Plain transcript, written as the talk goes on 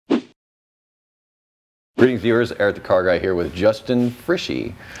Greetings viewers, EricTheCarGuy here with Justin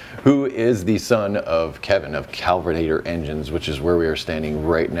Frische, who is the son of Kevin of Calvernator Engines, which is where we are standing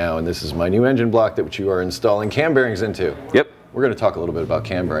right now. And this is my new engine block that you are installing cam bearings into. Yep. We're going to talk a little bit about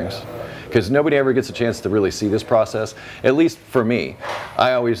cam bearings, because nobody ever gets a chance to really see this process, at least for me.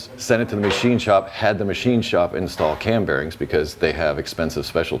 I always sent it to the machine shop, had the machine shop install cam bearings because they have expensive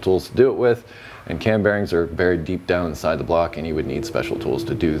special tools to do it with, and cam bearings are buried deep down inside the block and you would need special tools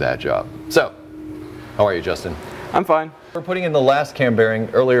to do that job. So, how are you, Justin? I'm fine. We're putting in the last cam bearing.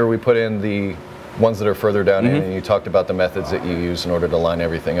 Earlier we put in the ones that are further down in, and you talked about the methods that you use in order to line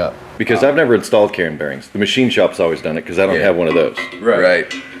everything up. Because I've never installed cam bearings. The machine shop's always done it because I don't have one of those.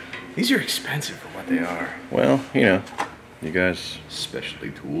 Right. These are expensive for what they are. Well, you know, you guys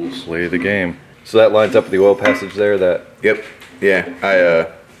Specialty tools. play the game. So that lines up with the oil passage there. That. Yep. Yeah.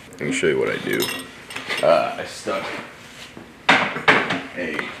 I can show you what I do. I stuck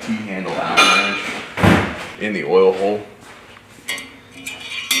a T-handle Allen wrench in the oil hole.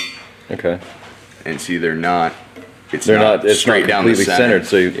 Okay. And see, they're not. It's straight down the completely center. centered.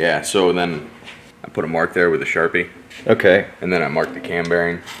 So yeah. So then I put a mark there with a Sharpie, okay. and then I marked the cam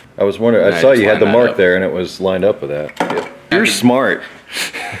bearing. I was wondering. And I I saw just you had the lined that mark up. there, and it was lined up with that. Yep. You're smart.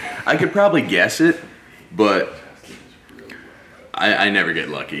 I could probably guess it, but I never get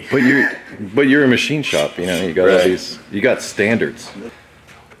lucky. But you're a machine shop. You know, you got all Right. these. You got standards.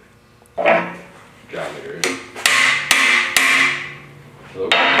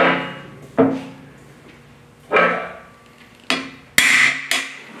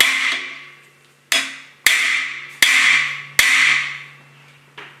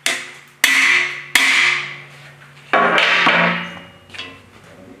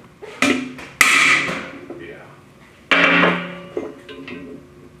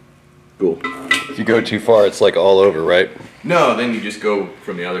 Cool. If you go too far, it's like all over, right? No, then you just go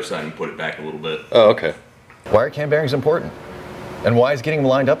from the other side and put it back a little bit. Oh, okay. Why are cam bearings important? And why is getting them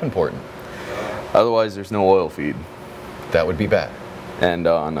lined up important? Otherwise, there's no oil feed. That would be bad. And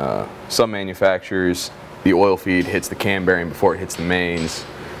on some manufacturers, the oil feed hits the cam bearing before it hits the mains,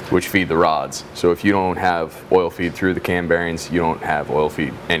 which feed the rods. So if you don't have oil feed through the cam bearings, you don't have oil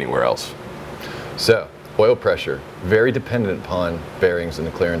feed anywhere else. So, oil pressure, very dependent upon bearings and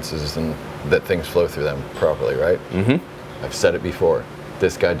the clearances and that things flow through them properly, right? Mm-hmm. I've said it before.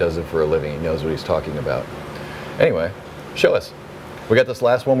 This guy does it for a living. He knows what he's talking about. Anyway, show us. We got this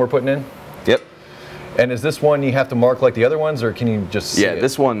last one we're putting in? Yep. And is this one you have to mark like the other ones, or can you just see Yeah, it?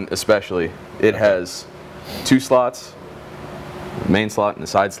 this one especially. It has two slots, main slot and the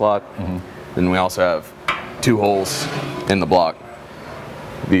side slot. Then we also have two holes in the block.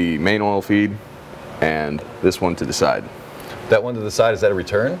 The main oil feed and this one to the side. That one to the side, is that a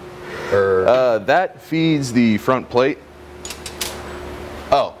return? Or That feeds the front plate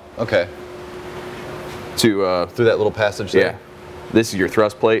oh, okay. to Through that little passage there? yeah. This is your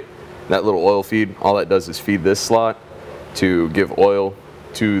thrust plate. That little oil feed, all that does is feed this slot to give oil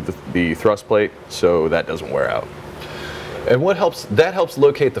to the thrust plate so that doesn't wear out. And what helps? That helps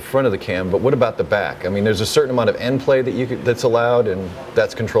locate the front of the cam, but what about the back? I mean, there's a certain amount of end play that that's allowed, and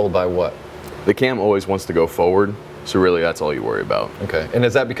that's controlled by what? The cam always wants to go forward, so really that's all you worry about. Okay. And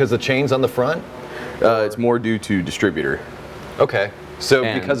is that because the chain's on the front? It's more due to distributor. Okay. So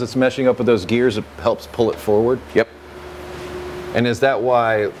And- because it's meshing up with those gears, it helps pull it forward? Yep. And is that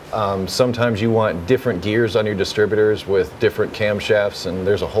why sometimes you want different gears on your distributors with different camshafts, and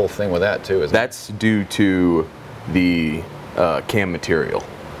there's a whole thing with that too, isn't That's due to the cam material.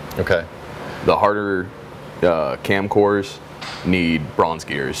 it? Okay. The harder cam cores need bronze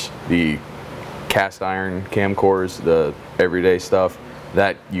gears. The cast iron cam cores, the everyday stuff,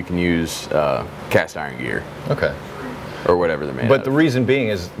 that you can use cast iron gear Okay. or whatever they're made But out the of. reason being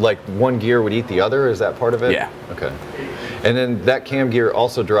is like one gear would eat the other, is that part of it? Yeah. Okay. And then that cam gear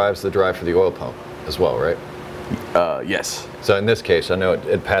also drives the drive for the oil pump as well, right? Yes. So in this case, I know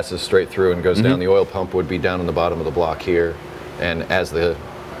it passes straight through and goes down. The oil pump would be down on the bottom of the block here. And as the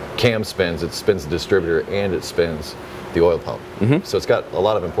cam spins, it spins the distributor and it spins the oil pump. So it's got a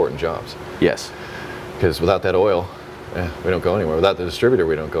lot of important jobs. Yes. Because without that oil, we don't go anywhere. Without the distributor,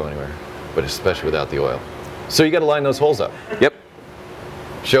 we don't go anywhere. But especially without the oil. So you got to line those holes up. Yep.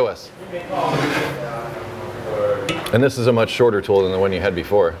 Show us. And this is a much shorter tool than the one you had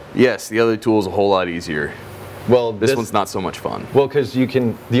before. Yes, the other tool is a whole lot easier. Well, This one's not so much fun. Well, because you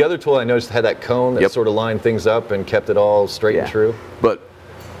can. The other tool I noticed had that cone that sort of lined things up and kept it all straight and true. But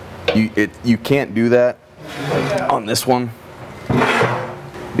you can't do that on this one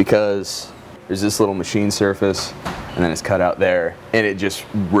because there's this little machine surface and then it's cut out there, and it just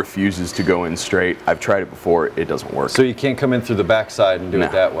refuses to go in straight. I've tried it before, it doesn't work. So you can't come in through the back side and do No.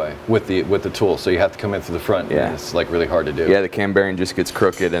 it that way with the tool. So you have to come in through the front. Yeah. And it's like really hard to do. Yeah, the cam bearing just gets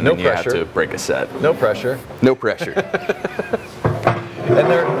crooked, and No then you pressure. have to break a set. No pressure. No pressure.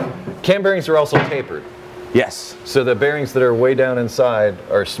 And cam bearings are also tapered. Yes. So the bearings that are way down inside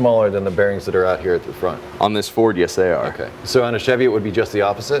are smaller than the bearings that are out here at the front. On this Ford, yes, they are. Okay. So on a Chevy, it would be just the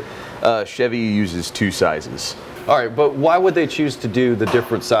opposite? Chevy uses 2 sizes. All right, but why would they choose to do the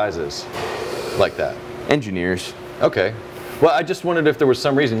different sizes like that? Engineers. Okay. Well, I just wondered if there was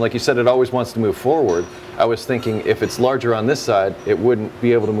some reason. Like you said, it always wants to move forward. I was thinking if it's larger on this side, it wouldn't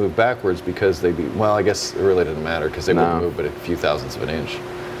be able to move backwards because they'd be, well, I guess it really doesn't matter because they wouldn't move but a few thousandths of an inch.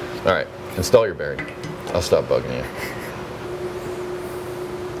 All right, install your bearing. I'll stop bugging you.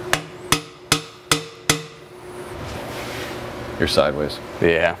 You're sideways,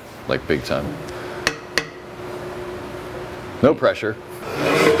 Yeah. like big time. No pressure.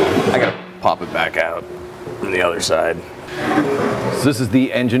 I gotta pop it back out from the other side. So this is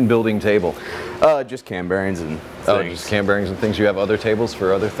the engine building table. Just cam bearings and things. Oh, just cam bearings and things. You have other tables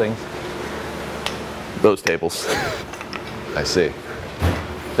for other things? Those tables. I see.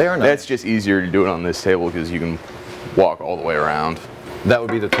 They are nice. That's just easier to do it on this table because you can walk all the way around. That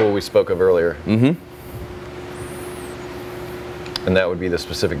would be the tool we spoke of earlier. Mm-hmm. And that would be the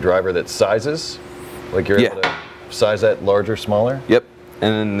specific driver that sizes? Like you're able to size that larger, smaller? Yep.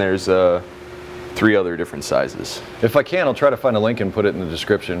 And then there's 3 other different sizes. If I can, I'll try to find a link and put it in the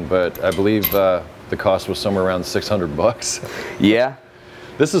description, but I believe the cost was somewhere around 600 bucks. Yeah.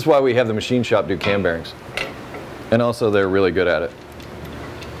 This is why we have the machine shop do cam bearings. And also they're really good at it.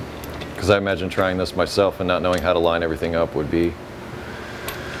 Because I imagine trying this myself and not knowing how to line everything up would be,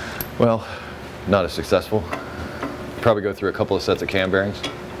 well, not as successful. Probably go through a couple of sets of cam bearings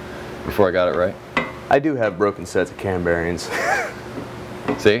before I got it right. I do have broken sets of cam bearings.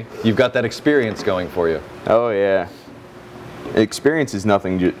 See, you've got that experience going for you. Oh yeah. Experience is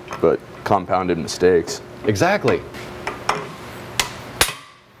nothing but compounded mistakes. Exactly.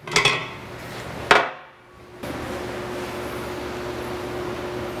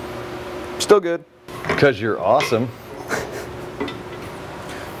 Still good. Because you're awesome.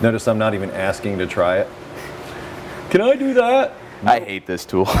 Notice I'm not even asking to try it. Can I do that? I hate this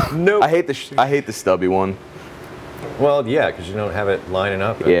tool. Nope. I hate the stubby one. Well, yeah, because you don't have it lining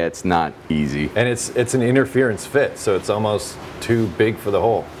up. Yeah, it's not easy. And it's an interference fit, so it's almost too big for the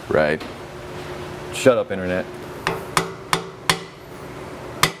hole. Right. Shut up, internet.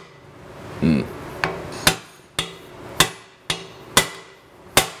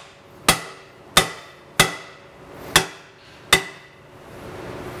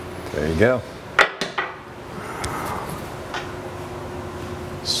 There you go.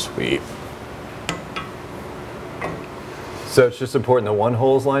 Sweet. So it's just important the one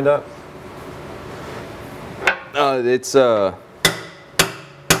hole is lined up? It's I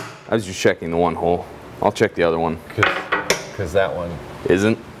was just checking the one hole. I'll check the other one. Because that one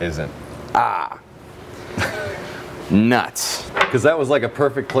Isn't? isn't. Nuts. Because that was like a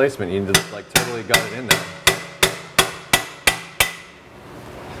perfect placement. You just like totally got it in there.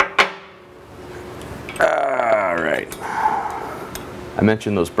 All right. I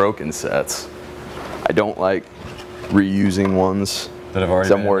mentioned those broken sets. I don't like reusing ones That have already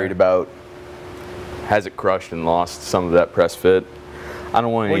 'cause I'm been in worried there. about has it crushed and lost some of that press fit. I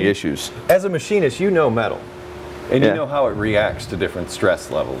don't want any Well, you- issues. As a machinist, you know metal. And you Yeah. know how it reacts to different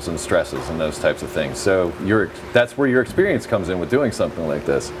stress levels and stresses and those types of things. So that's where your experience comes in with doing something like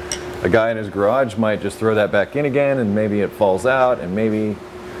this. A guy in his garage might just throw that back in again and maybe it falls out and maybe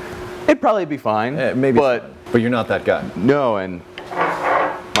It'd probably be fine. but you're not that guy. no, and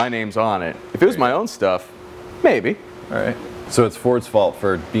my name's on it. If it was my own stuff, maybe. All right. So it's Ford's fault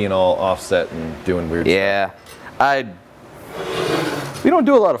for being all offset and doing weird Yeah, we don't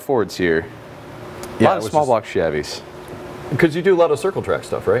do a lot of Fords here. A lot of small block Chevys. Because you do a lot of circle track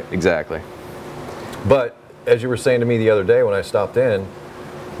stuff, right? Exactly. But as you were saying to me the other day when I stopped in,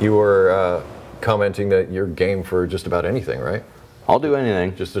 you were commenting that you're game for just about anything, right? I'll do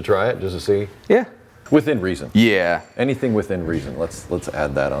anything. Just to try it, just to see. Yeah. Within reason. Yeah. Anything within reason. Let's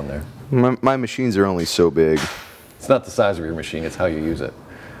add that on there. My machines are only so big. It's not the size of your machine, it's how you use it.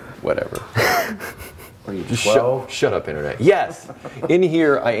 Whatever. Are you Just 12? shut up, internet. Yes! In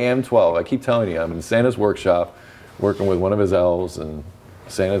here, I am 12. I keep telling you, I'm in Santa's workshop, working with one of his elves, and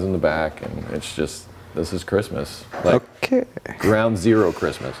Santa's in the back, and it's just, this is Christmas. Like, Okay. ground zero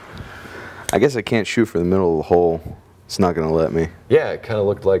Christmas. I guess I can't shoot for the middle of the hole. It's not going to let me. Yeah, it kind of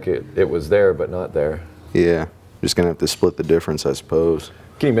looked like it was there, but not there. Yeah. Just going to have to split the difference, I suppose.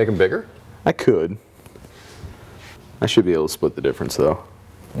 Can you make them bigger? I could. I should be able to split the difference though.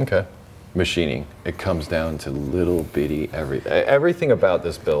 Okay. Machining. It comes down to little bitty everything about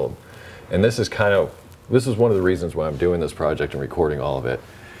this build. And this is one of the reasons why I'm doing this project and recording all of it.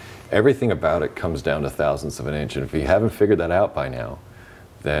 Everything about it comes down to thousandths of an inch. And if you haven't figured that out by now,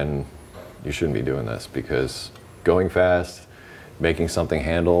 then you shouldn't be doing this, because going fast, making something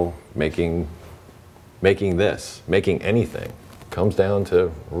handle, making anything comes down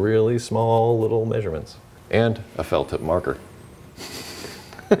to really small little measurements and a felt tip marker.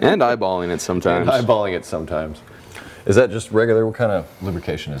 And eyeballing it sometimes. Is that just regular? What kind of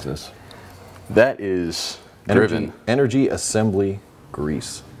lubrication is this? That is driven. Energy assembly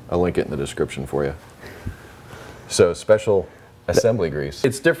grease. I'll link it in the description for you. So special assembly grease.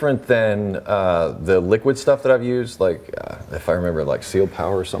 It's different than the liquid stuff that I've used, like if I remember, like Seal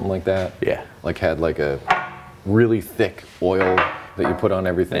Power or something like that. Yeah. Like had like a really thick oil that you put on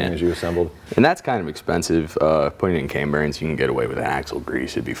everything as you assembled. And that's kind of expensive. Putting it in cam bearings, you can get away with an axle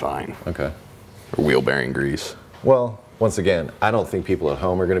grease, it'd be fine. Okay. Or wheel bearing grease. Well, once again, I don't think people at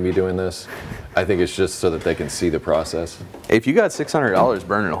home are going to be doing this. I think it's just so that they can see the process. If you got $600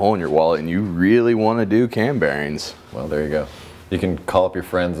 burning a hole in your wallet and you really want to do cam bearings, well, there you go. You can call up your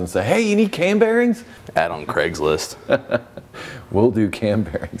friends and say, hey, you need cam bearings? add on Craigslist. We'll do cam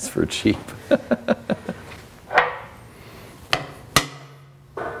bearings for cheap.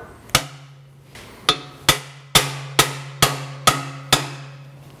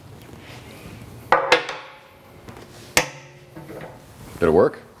 Did it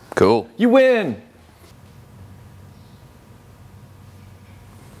work? Cool. You win!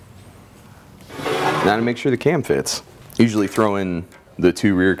 Now to make sure the cam fits. Usually throw in the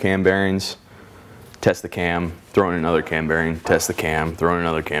 2 rear cam bearings, test the cam, throw in another cam bearing, test the cam, throw in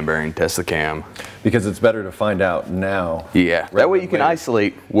another cam bearing, test the cam. Because it's better to find out now. Yeah, that way you can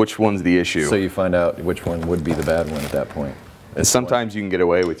isolate which one's the issue. So you find out which one would be the bad one at that point. And sometimes you can get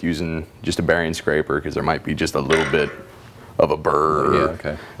away with using just a bearing scraper because there might be just a little bit of a burr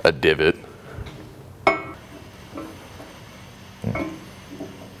or a divot.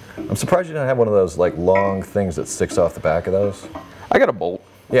 I'm surprised you don't have one of those like long things that sticks off the back of those. I got a bolt.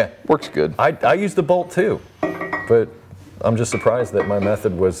 Yeah. Works good. I used the bolt too, but I'm just surprised that my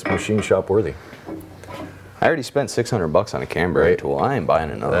method was machine shop worthy. I already spent $600 on a cam bearing tool. I ain't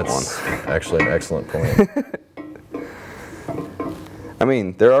buying another one. That's actually an excellent point. I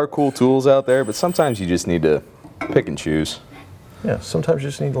mean, there are cool tools out there, but sometimes you just need to pick and choose. Yeah, sometimes you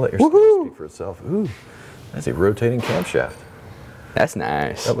just need to let your skill speak for itself. Ooh, that's a rotating camshaft. That's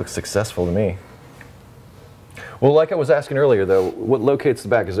nice. That looks successful to me. Well, like I was asking earlier, though, what locates the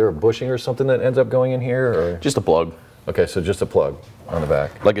back? Is there a bushing or something that ends up going in here? Or? Just a plug. Okay, so just a plug on the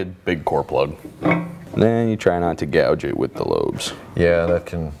back. Like a big core plug. And then you try not to gouge it with the lobes. Yeah, that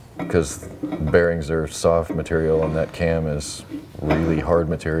can, because bearings are soft material and that cam is really hard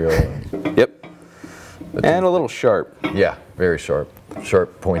material. Yep. And a little sharp. Yeah, very sharp.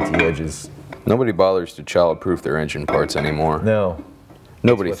 Sharp, pointy edges. Nobody bothers to child-proof their engine parts anymore. No.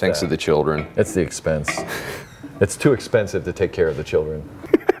 Nobody thinks of the children. It's the expense. It's too expensive to take care of the children.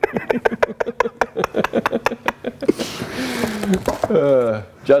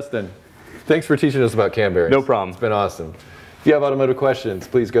 Justin, thanks for teaching us about cam bearings. No problem. It's been awesome. If you have automotive questions,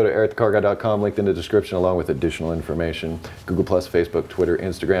 please go to EricTheCarGuy.com, linked in the description, along with additional information. Google+, Facebook, Twitter,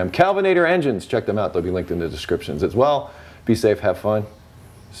 Instagram. Calvinator Engines, check them out. They'll be linked in the descriptions as well. Be safe, have fun,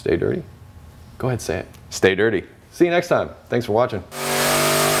 stay dirty. Go ahead, say it. Stay dirty. See you next time. Thanks for watching.